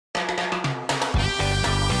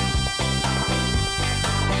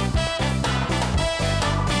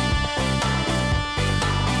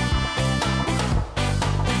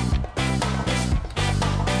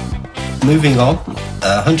moving on,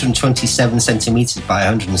 127 centimetres by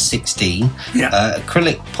 116,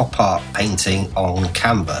 acrylic pop art painting on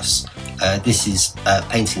canvas. This is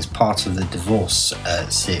paintings part of the Divorce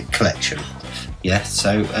collection. Yeah,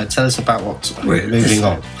 so tell us about what's moving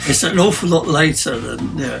on. It's an awful lot later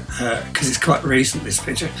than, because it's quite recent, this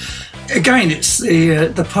picture. Again, it's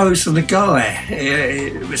the pose of the guy.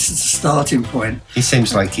 It was the starting point. He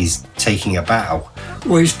seems like he's taking a bow.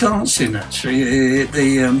 Well, he's dancing, actually.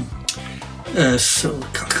 Sort of,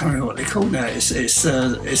 I can't remember what they call now. It's a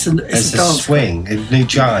dance swing, a new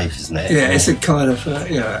jive, isn't it? Yeah, it's a kind of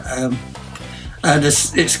and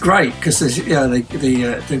it's great because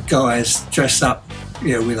the guys dressed up,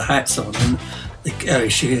 with the hats on,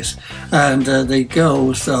 and she is, and the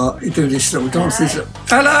girls are do this little dance.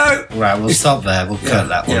 Hello. Right, we'll stop there. We'll cut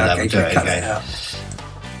that one. Yeah, we'll do it again.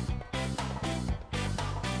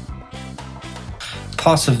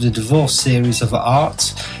 Part of the Divorce series of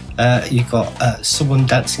art. You've got someone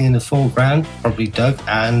dancing in the foreground, probably Doug,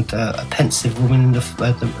 and a pensive woman in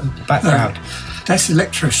the background. That's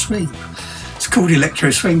electro swing. It's called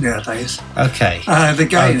electro swing nowadays. Okay. The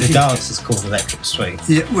dance is called electric swing.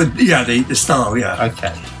 Yeah, well, the style. Yeah.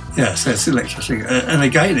 Okay. Yeah, so it's electro swing, and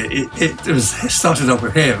again, it started off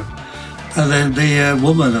with him, and then the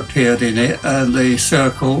woman appeared in it, and the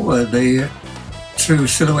circle, and the two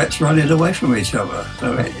silhouettes running away from each other.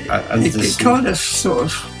 So it kind of sort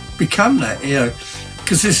of become that,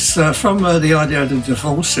 because this is from the idea of the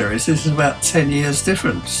Divorce series. This is about 10 years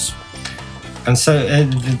difference. And so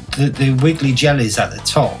the wiggly jellies at the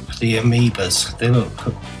top, the amoebas, they look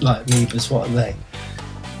like amoebas. What are they?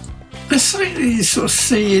 They're something you sort of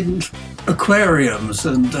see in aquariums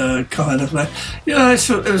and kind of like, there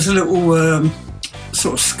was a little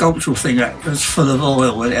sort of sculptural thing that was full of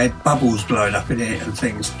oil and it had bubbles blowing up in it and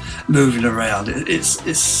things moving around.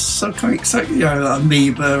 It's something like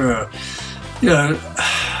amoeba or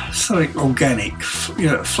something organic,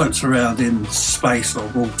 floats around in space or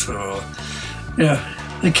water. Or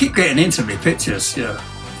they keep getting into me pictures.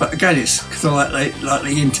 But again, it's because I like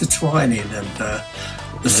the intertwining and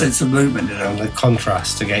the sense of movement, and the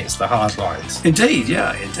contrast against the hard lines. Indeed,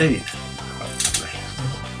 yeah, indeed.